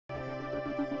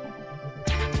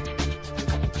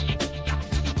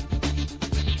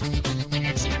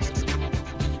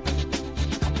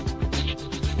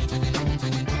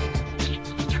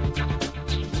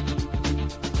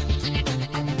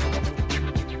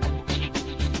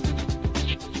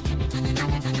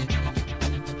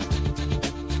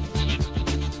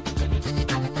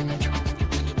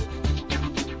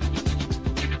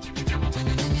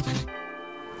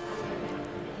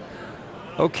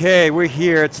Okay, we're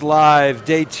here, it's live,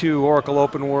 day 2, Oracle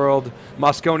OpenWorld.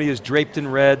 Moscone is draped in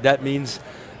red, that means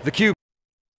theCUBE.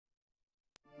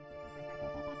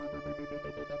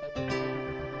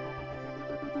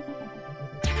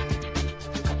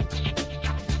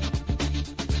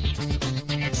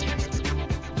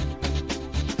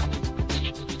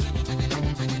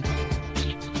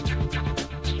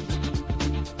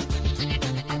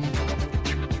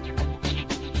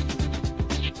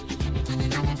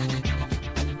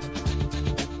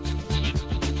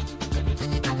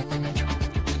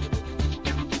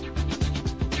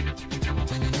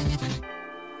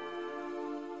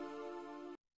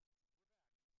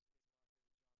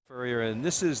 Furrier, and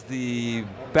this is the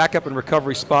backup and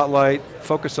recovery spotlight,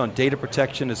 focus on data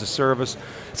protection as a service.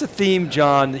 It's a theme,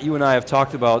 John, that you and I have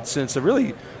talked about since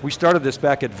we started this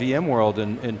back at VMworld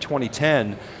in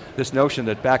 2010, this notion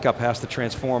that backup has to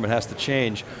transform, it has to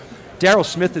change. Darryl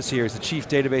Smith is here, he's the Chief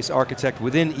Database Architect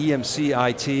within EMC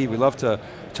IT. We love to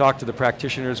talk to the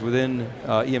practitioners within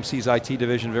EMC's IT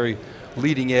division, very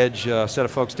leading edge set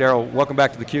of folks. Darryl, welcome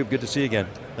back to theCUBE, good to see you again.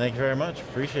 Thank you very much,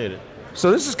 appreciate it. So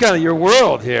this is kind of your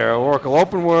world here, Oracle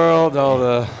OpenWorld,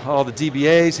 all the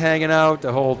DBAs hanging out,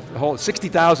 the whole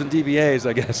 60,000 DBAs,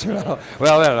 I guess. Well,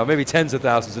 I don't know, maybe tens of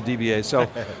thousands of DBAs.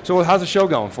 So how's the show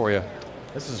going for you?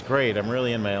 This is great. I'm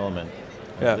really in my element.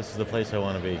 Yeah. This is the place I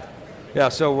want to be. Yeah.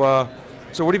 So what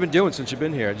have you been doing since you've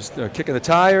been here? Just kicking the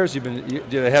tires. Do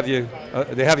they have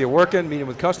you working, meeting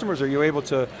with customers? Or are you able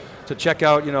to check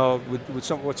out,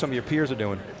 what some of your peers are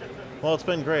doing? Well, it's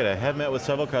been great. I have met with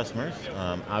several customers.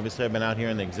 Obviously, I've been out here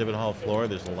in the exhibit hall floor.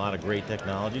 There's a lot of great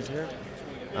technologies here.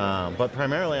 But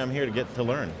primarily, I'm here to get to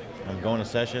learn. I'm going to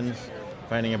sessions,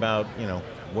 finding about,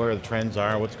 where the trends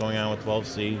are, what's going on with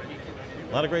 12c.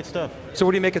 A lot of great stuff. So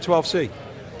what do you make of 12c?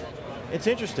 It's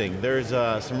interesting. There's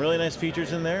some really nice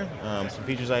features in there, some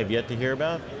features I have yet to hear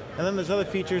about. And then there's other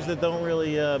features that don't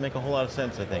really make a whole lot of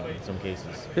sense, I think, in some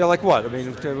cases. Yeah, like what? I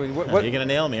mean, what you're going to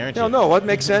nail me, aren't you? No, what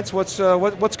makes sense? What's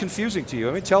confusing to you?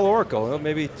 I mean, tell Oracle,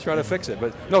 maybe try to fix it.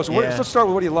 But no, so let's start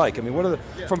with what do you like? I mean,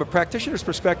 from a practitioner's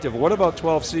perspective, what about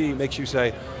 12c makes you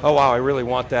say, oh wow, I really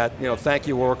want that, thank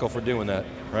you Oracle for doing that?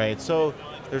 Right, so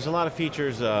there's a lot of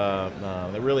features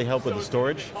that really help with the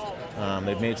storage.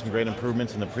 They've made some great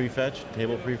improvements in the prefetch,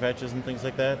 table prefetches and things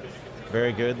like that.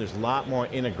 Very good. There's a lot more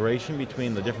integration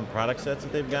between the different product sets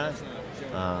that they've got.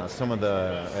 Some of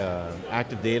the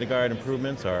active data guard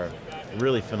improvements are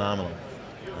really phenomenal.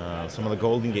 Some of the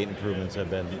Golden Gate improvements have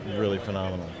been really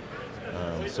phenomenal.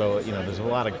 So there's a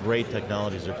lot of great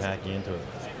technologies they're packing into it.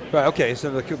 Right, okay, so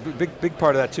the big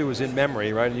part of that too is in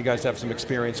memory, right? And you guys have some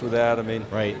experience with that. I mean,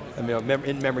 right.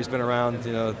 In memory's been around,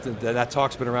 that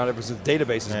talk's been around, the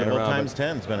database has been around. Times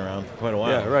 10's been around for quite a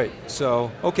while. Yeah, right.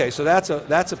 So, okay, so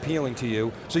that's appealing to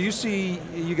you. So you see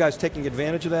you guys taking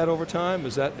advantage of that over time?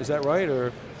 Is that right,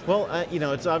 or? Well,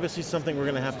 it's obviously something we're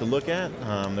going to have to look at.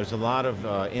 There's a lot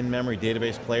of in-memory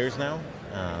database players now.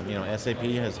 SAP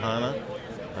has HANA.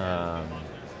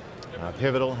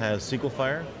 Pivotal has SQL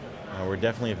Fire. We're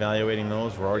definitely evaluating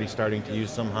those. We're already starting to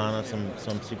use some HANA, some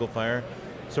SQL Fire.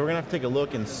 So we're going to have to take a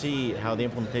look and see how the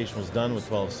implementation was done with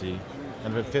 12c.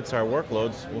 And if it fits our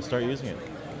workloads, we'll start using it.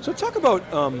 So talk about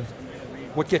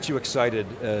what gets you excited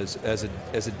as a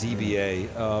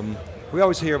DBA. We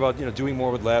always hear about doing more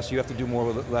with less. You have to do more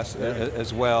with less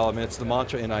as well. I mean, it's the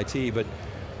mantra in IT, but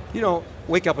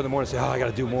wake up in the morning and say, oh, I got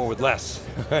to do more with less.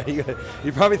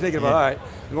 You're probably thinking about, all right,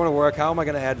 I'm going to work, how am I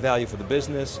going to add value for the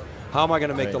business? How am I going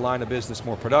to make the line of business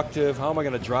more productive? How am I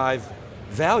going to drive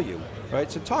value,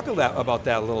 right? So talk about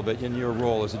that a little bit in your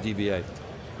role as a DBA.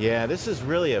 Yeah, this is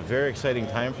really a very exciting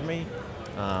time for me.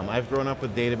 I've grown up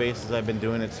with databases. I've been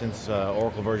doing it since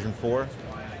Oracle version 4.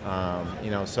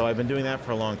 So I've been doing that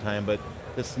for a long time, but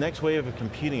this next wave of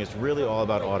computing is really all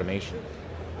about automation,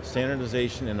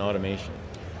 standardization and automation.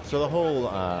 So the whole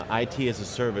IT as a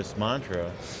service mantra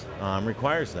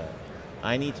requires that.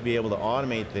 I need to be able to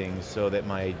automate things so that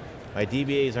my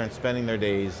DBAs aren't spending their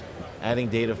days adding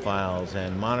data files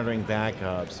and monitoring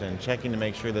backups and checking to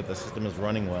make sure that the system is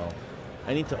running well.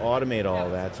 I need to automate all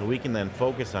of that so we can then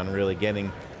focus on really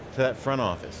getting to that front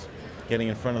office, getting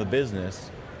in front of the business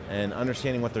and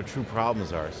understanding what their true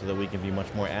problems are so that we can be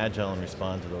much more agile and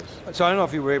respond to those. So I don't know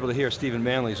if you were able to hear Stephen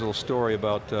Manley's little story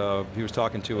about, he was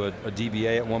talking to a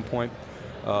DBA at one point,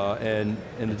 and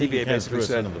the DBA basically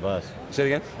said, under the bus. Say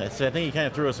it again? I think he kind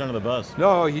of threw us under the bus.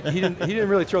 No, he didn't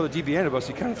really throw the DBA under the bus,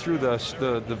 he kind of threw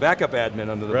the backup admin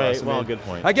under the bus. Right, well, good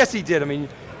point. I guess he did. I mean,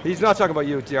 he's not talking about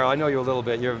you, Darryl. I know you a little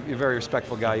bit. You're a very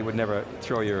respectful guy. You would never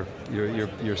throw your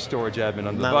storage admin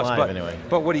under the bus. Not live, anyway.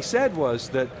 But what he said was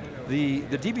that the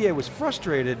DBA was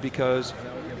frustrated because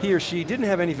he or she didn't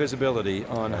have any visibility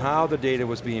on how the data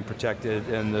was being protected,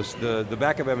 and the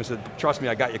backup admin said, trust me,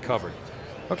 I got you covered.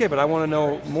 Okay, but I want to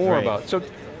know more about it. So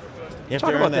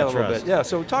talk about that a little bit. Yeah,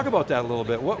 so talk about that a little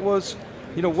bit. What was,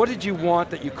 what did you want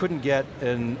that you couldn't get,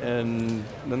 and then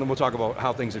we'll talk about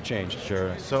how things have changed.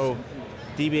 Sure, so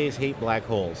DBAs hate black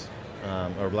holes,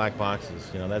 or black boxes.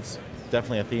 That's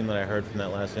definitely a theme that I heard from that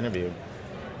last interview.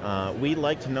 We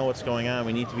like to know what's going on.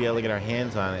 We need to be able to get our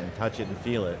hands on it and touch it and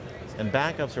feel it. And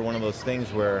backups are one of those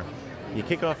things where you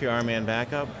kick off your RMAN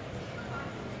backup,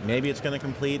 maybe it's going to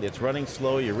complete, it's running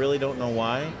slow, you really don't know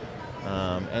why,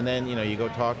 and then you go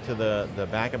talk to the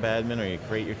backup admin or you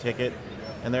create your ticket,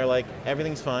 and they're like,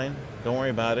 everything's fine, don't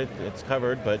worry about it, it's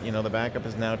covered, but the backup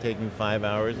is now taking 5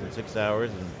 hours and 6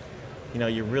 hours,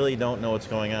 and you really don't know what's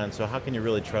going on, so how can you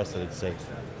really trust that it's safe?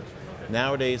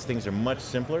 Nowadays, things are much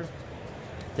simpler.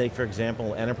 Take, for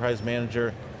example, Enterprise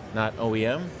Manager, not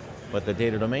OEM, but the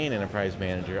Data Domain Enterprise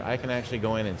Manager. I can actually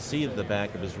go in and see that the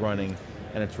backup is running,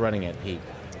 and it's running at peak.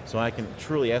 So I can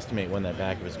truly estimate when that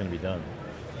backup is going to be done.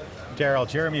 Darryl,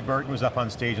 Jeremy Burton was up on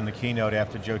stage in the keynote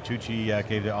after Joe Tucci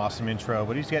gave the awesome intro,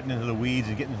 but he's getting into the weeds,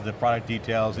 he's getting into the product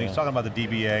details, and he's talking about the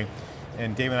DBA.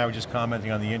 And Dave and I were just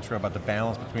commenting on the intro about the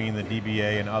balance between the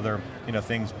DBA and other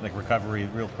things like recovery,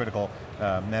 real critical,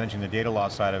 managing the data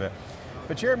loss side of it.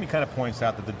 But Jeremy kind of points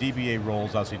out that the DBA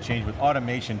roles obviously change, with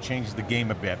automation changes the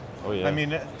game a bit. Oh yeah. I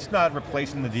mean, it's not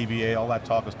replacing the DBA, all that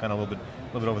talk was kind of a little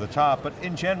bit over the top, but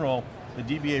in general, the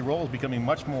DBA role is becoming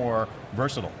much more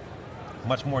versatile,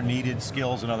 much more needed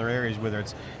skills in other areas, whether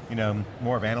it's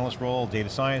more of analyst role, data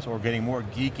science, or getting more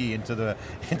geeky into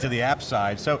the app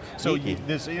side. So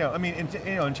this I mean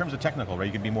in terms of technical, right?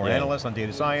 You can be more analyst on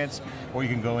data science, or you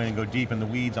can go in and go deep in the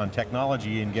weeds on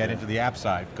technology and get into the app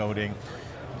side coding.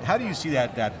 How do you see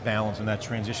that balance and that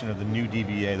transition of the new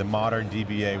DBA, the modern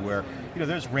DBA, where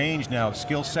there's range now of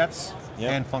skill sets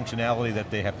and functionality that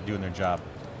they have to do in their job?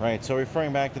 Right, so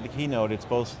referring back to the keynote, it's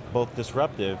both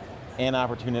disruptive and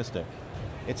opportunistic.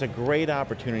 It's a great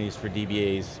opportunities for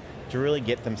DBAs to really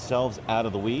get themselves out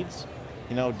of the weeds.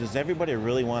 Does everybody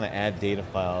really want to add data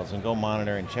files and go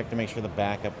monitor and check to make sure the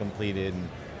backup completed and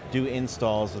do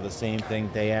installs of the same thing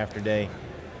day after day?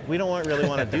 We don't really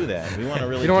want to do that. We want to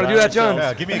really. You don't want to do that, John?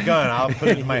 Yeah, give me a gun, I'll put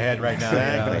it in my head right now.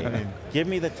 Exactly. Give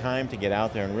me the time to get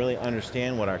out there and really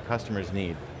understand what our customers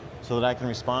need so that I can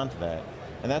respond to that.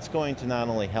 And that's going to not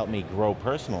only help me grow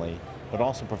personally, but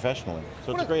also professionally.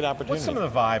 So it's a great opportunity. What's some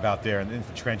of the vibe out there in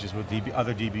the trenches with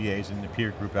other DBAs and the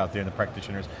peer group out there and the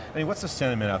practitioners? I mean, what's the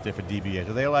sentiment out there for DBAs?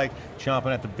 Are they like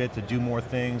chomping at the bit to do more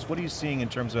things? What are you seeing in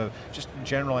terms of just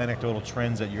general anecdotal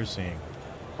trends that you're seeing?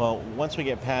 Well, once we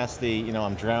get past the,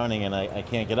 I'm drowning and I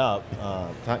can't get up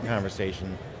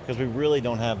conversation, because we really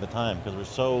don't have the time, because we're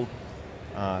so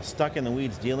stuck in the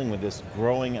weeds dealing with this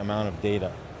growing amount of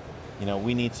data.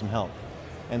 We need some help.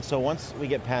 And so once we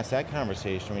get past that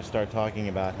conversation, we start talking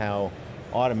about how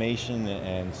automation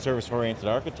and service-oriented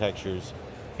architectures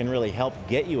can really help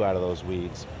get you out of those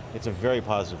weeds. It's a very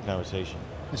positive conversation.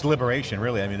 It's liberation,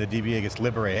 really. I mean, the DBA gets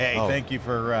liberated. Hey, thank you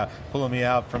for pulling me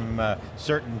out from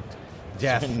certain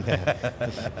death.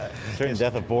 Certain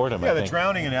death of boredom, Yeah, the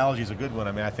drowning analogy is a good one.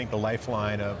 I mean, I think the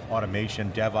lifeline of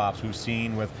automation, DevOps, we've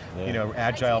seen with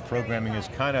agile programming has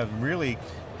kind of really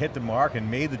hit the mark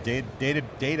and made the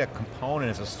data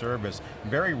component as a service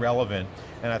very relevant.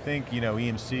 And I think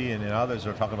EMC and others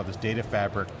are talking about this data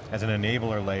fabric as an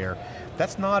enabler layer.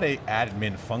 That's not an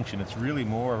admin function, it's really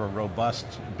more of a robust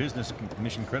business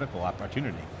mission critical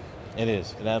opportunity. It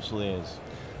is, it absolutely is.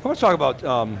 I want to talk about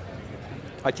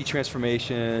IT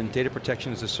transformation, data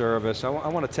protection as a service. I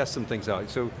want to test some things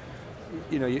out. So,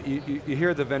 you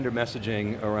hear the vendor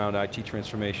messaging around IT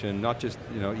transformation, not just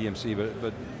EMC,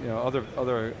 but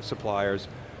other suppliers.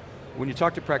 When you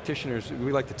talk to practitioners,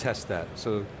 we like to test that.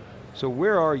 So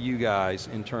where are you guys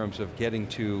in terms of getting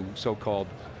to so-called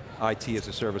IT as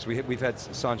a service? We've had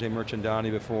Sanjay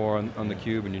Mirchandani before on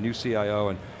theCUBE, and your new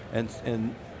CIO,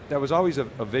 and that was always a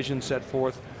vision set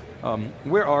forth.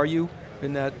 Where are you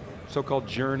in that so-called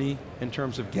journey in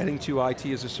terms of getting to IT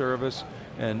as a service?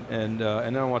 And then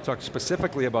I want to talk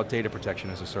specifically about data protection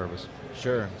as a service.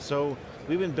 Sure, so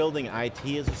we've been building IT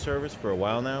as a service for a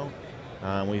while now.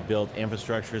 We've built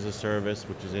infrastructure as a service,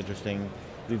 which is interesting.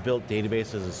 We've built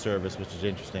database as a service, which is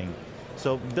interesting.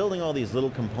 So building all these little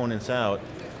components out,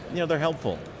 they're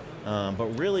helpful.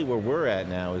 But really where we're at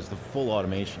now is the full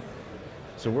automation.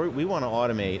 So we want to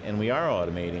automate, and we are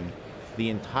automating, the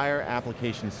entire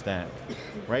application stack,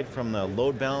 right from the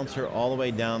load balancer all the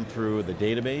way down through the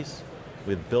database,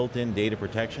 with built-in data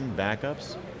protection,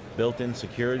 backups, built-in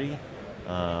security,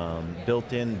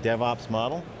 built-in DevOps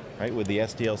model, right, with the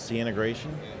SDLC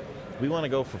integration. we want to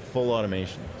go for full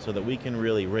automation so that we can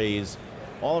really raise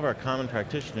all of our common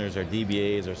practitioners, our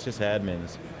DBAs, our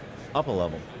sysadmins, up a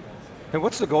level. And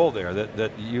what's the goal there?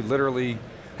 That you literally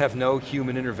have no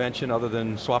human intervention other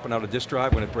than swapping out a disk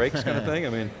drive when it breaks kind of thing? I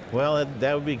mean, well,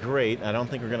 that would be great. I don't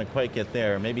think we're going to quite get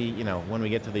there. Maybe when we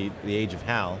get to the age of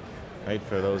HAL, right,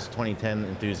 for those 2010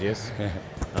 enthusiasts,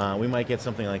 we might get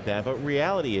something like that. But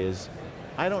reality is,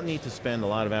 I don't need to spend a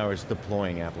lot of hours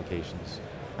deploying applications.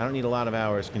 I don't need a lot of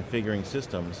hours configuring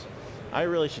systems. I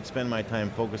really should spend my time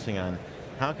focusing on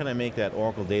how can I make that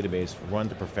Oracle database run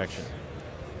to perfection.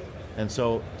 And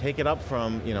so take it up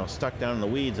from stuck down in the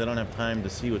weeds, I don't have time to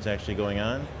see what's actually going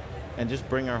on, and just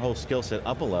bring our whole skill set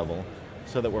up a level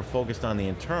so that we're focused on the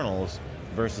internals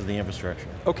versus the infrastructure.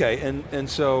 Okay, and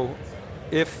so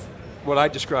if what I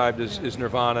described is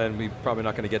nirvana, and we're probably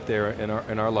not going to get there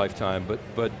in our lifetime,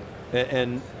 but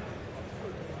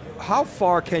how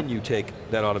far can you take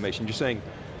that automation? You're saying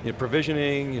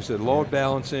provisioning, you said load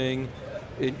balancing,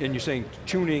 and you're saying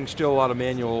tuning, still a lot of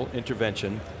manual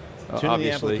intervention. Tuning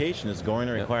obviously. The application is going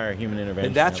to require human intervention.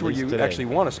 And that's where you actually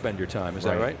want to spend your time, is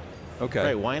that right? Okay.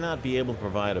 Right, why not be able to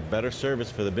provide a better service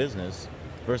for the business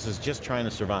versus just trying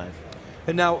to survive?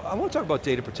 And now, I want to talk about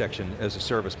data protection as a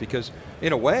service, because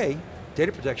in a way,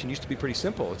 data protection used to be pretty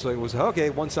simple. It's like, it was, okay,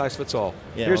 one size fits all.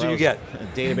 Yeah, here's what you get.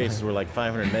 Databases were like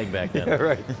 500 meg back then. Yeah,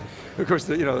 right. Of course,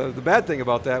 the bad thing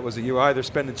about that was that you were either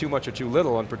spending too much or too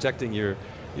little on protecting your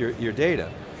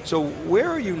data. So where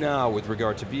are you now with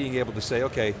regard to being able to say,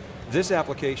 okay, this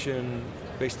application,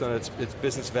 based on its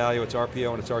business value, its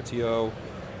RPO and its RTO,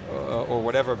 or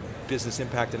whatever business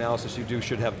impact analysis you do,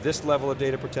 should have this level of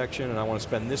data protection, and I want to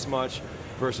spend this much,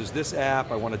 versus this app,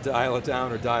 I want to dial it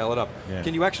down or dial it up. Yeah.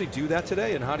 Can you actually do that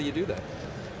today, and how do you do that?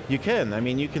 You can. I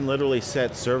mean, you can literally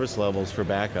set service levels for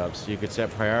backups. You could set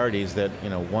priorities that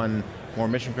one more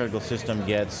mission critical system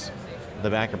gets the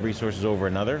backup resources over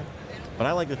another. But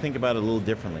I like to think about it a little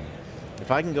differently. If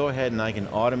I can go ahead and I can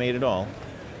automate it all,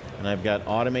 and I've got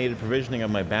automated provisioning of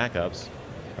my backups,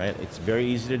 right? It's very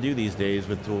easy to do these days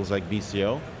with tools like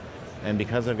VCO, and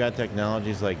because I've got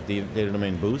technologies like Data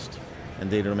Domain Boost, and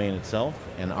Data Domain itself,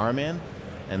 and RMAN,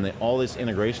 and all these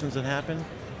integrations that happen,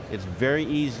 it's very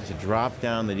easy to drop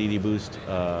down the DD Boost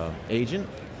agent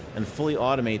and fully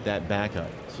automate that backup.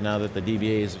 So now that the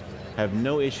DBAs have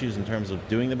no issues in terms of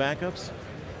doing the backups,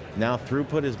 now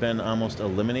throughput has been almost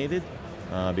eliminated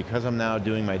because I'm now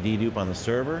doing my dedupe on the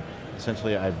server.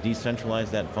 Essentially, I've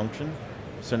decentralized that function.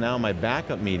 So now my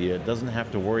backup media doesn't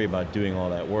have to worry about doing all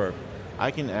that work.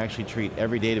 I can actually treat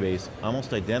every database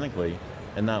almost identically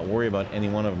and not worry about any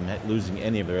one of them losing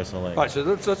any of their SLA. All right, so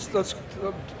let's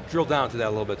drill down to that a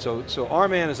little bit. So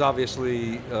RMAN is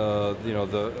obviously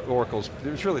the Oracle's.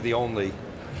 It's really the only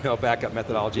backup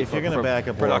methodology. If you're going to back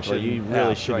up Oracle, you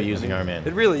really should be using RMAN.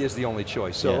 It really is the only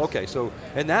choice. So yes. Okay,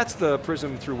 and that's the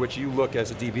prism through which you look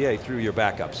as a DBA through your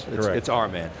backups. It's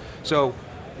RMAN. So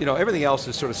everything else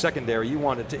is sort of secondary. You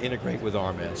want it to integrate with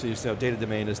RMAN. So Data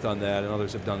Domain has done that, and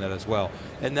others have done that as well.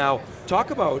 And now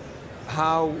talk about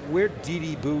where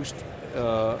DD Boost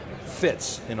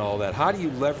fits in all that. How do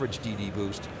you leverage DD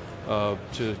Boost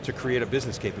to create a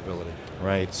business capability?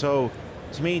 Right, so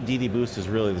to me, DD Boost is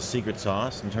really the secret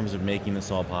sauce in terms of making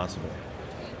this all possible.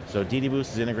 So DD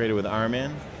Boost is integrated with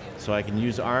RMAN, so I can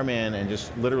use RMAN and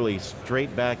just literally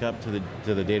straight back up to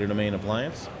the Data Domain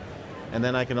appliance, and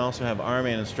then I can also have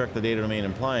RMAN instruct the Data Domain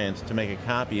appliance to make a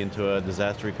copy into a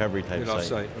disaster recovery type site.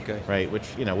 Off-site, okay. Right,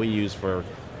 which we use for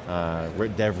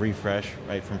dev refresh,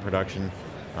 right, from production,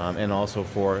 and also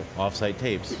for off-site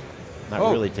tapes.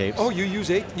 Not really tapes. Oh, you use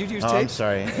tapes? I'm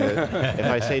sorry. If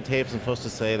I say tapes, I'm supposed to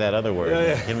say that other word.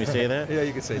 Yeah. Can we say that? Yeah,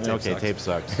 you can say tape okay,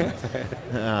 sucks. tape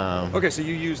sucks. Okay, so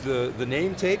you use the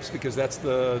name tapes because that's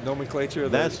the nomenclature,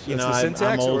 that's the syntax?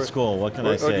 I'm old school, what can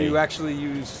I say? Or do you actually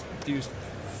use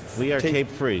We are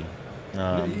tape-free.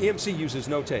 EMC uses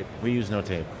no tape. We use no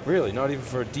tape. Really? Not even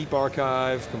for deep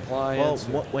archive, compliance?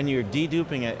 Well, when you're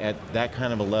deduping at that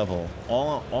kind of a level,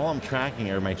 all I'm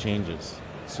tracking are my changes.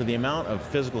 So the amount of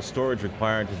physical storage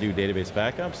required to do database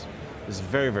backups is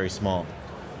very, very small.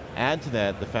 Add to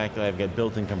that the fact that I've got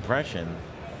built-in compression.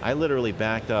 I literally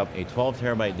backed up a 12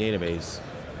 terabyte database,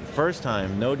 first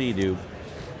time, no dedupe,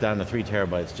 down to 3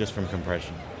 terabytes just from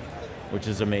compression, which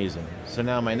is amazing. So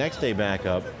now my next day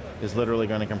backup is literally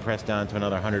going to compress down to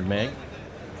another 100 meg.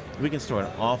 We can store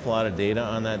an awful lot of data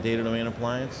on that Data Domain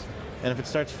appliance, and if it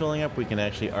starts filling up, we can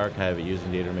actually archive it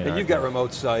using Data Domain. And you've got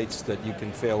remote sites that you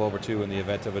can fail over to in the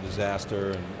event of a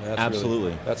disaster, and that's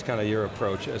absolutely. That's kind of your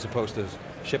approach, as opposed to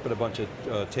shipping a bunch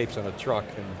of tapes on a truck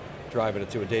and driving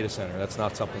it to a data center. That's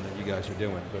not something that you guys are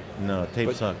doing. No,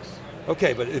 tape sucks.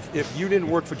 Okay, but if you didn't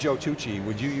work for Joe Tucci,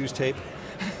 would you use tape?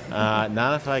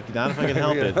 Not if I can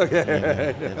help it.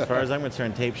 Okay. As far as I'm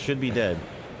concerned, tape should be dead.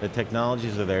 The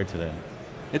technologies are there today.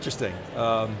 Interesting.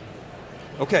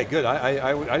 Okay, good.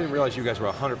 I didn't realize you guys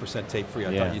were 100% tape free.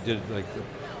 I thought you did like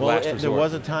the last resort. There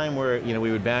was a time where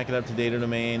we would back it up to data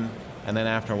domain, and then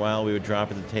after a while we would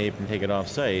drop it to tape and take it off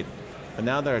site. But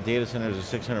now that our data centers are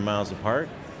 600 miles apart,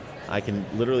 I can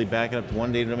literally back it up to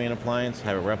one data domain appliance,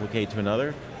 have it replicate to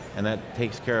another, and that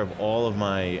takes care of all of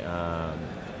my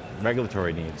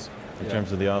regulatory needs in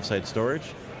terms of the offsite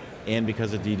storage. And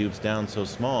because the dedupe's down so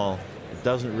small, it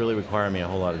doesn't really require me a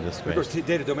whole lot of disk space. Of course,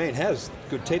 data domain has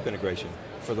good tape integration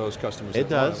for those customers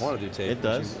that want to do tape. It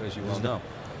does. As you well know.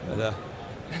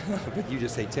 But you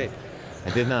just hate tape. I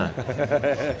did not.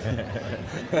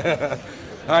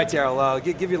 All right, Darryl, I'll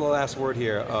give you the last word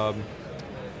here.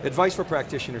 Advice for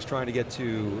practitioners trying to get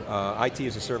to IT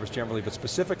as a service generally, but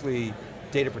specifically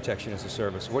data protection as a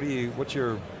service. What's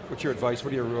your advice?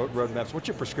 What are your roadmaps? What's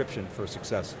your prescription for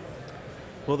success?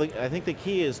 Well, I think the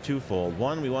key is twofold.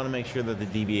 One, we want to make sure that the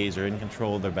DBAs are in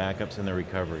control of their backups and their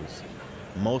recoveries.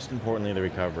 Most importantly, the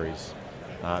recoveries.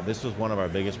 This was one of our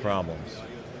biggest problems.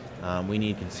 We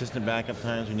need consistent backup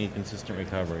times, we need consistent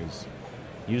recoveries.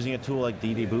 Using a tool like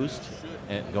DD Boost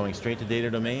and going straight to data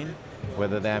domain,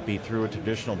 whether that be through a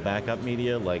traditional backup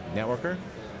media like Networker,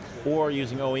 or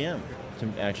using OEM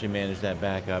to actually manage that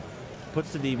backup,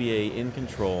 puts the DBA in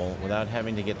control without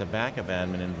having to get the backup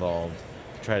admin involved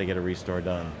to try to get a restore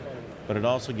done. But it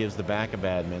also gives the backup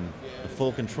admin the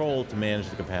full control to manage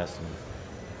the capacity.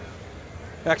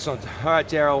 Excellent. All right,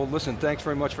 Darryl, listen, thanks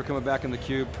very much for coming back in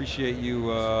theCUBE. Appreciate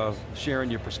you sharing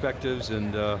your perspectives,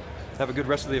 and have a good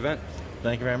rest of the event.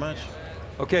 Thank you very much.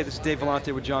 Okay, this is Dave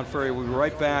Vellante with John Furrier. We'll be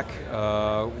right back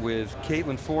with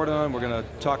Caitlin Fordon. We're going to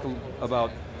talk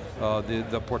about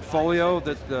the portfolio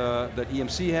that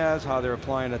EMC has, how they're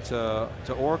applying it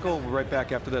to Oracle. We'll be right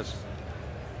back after this.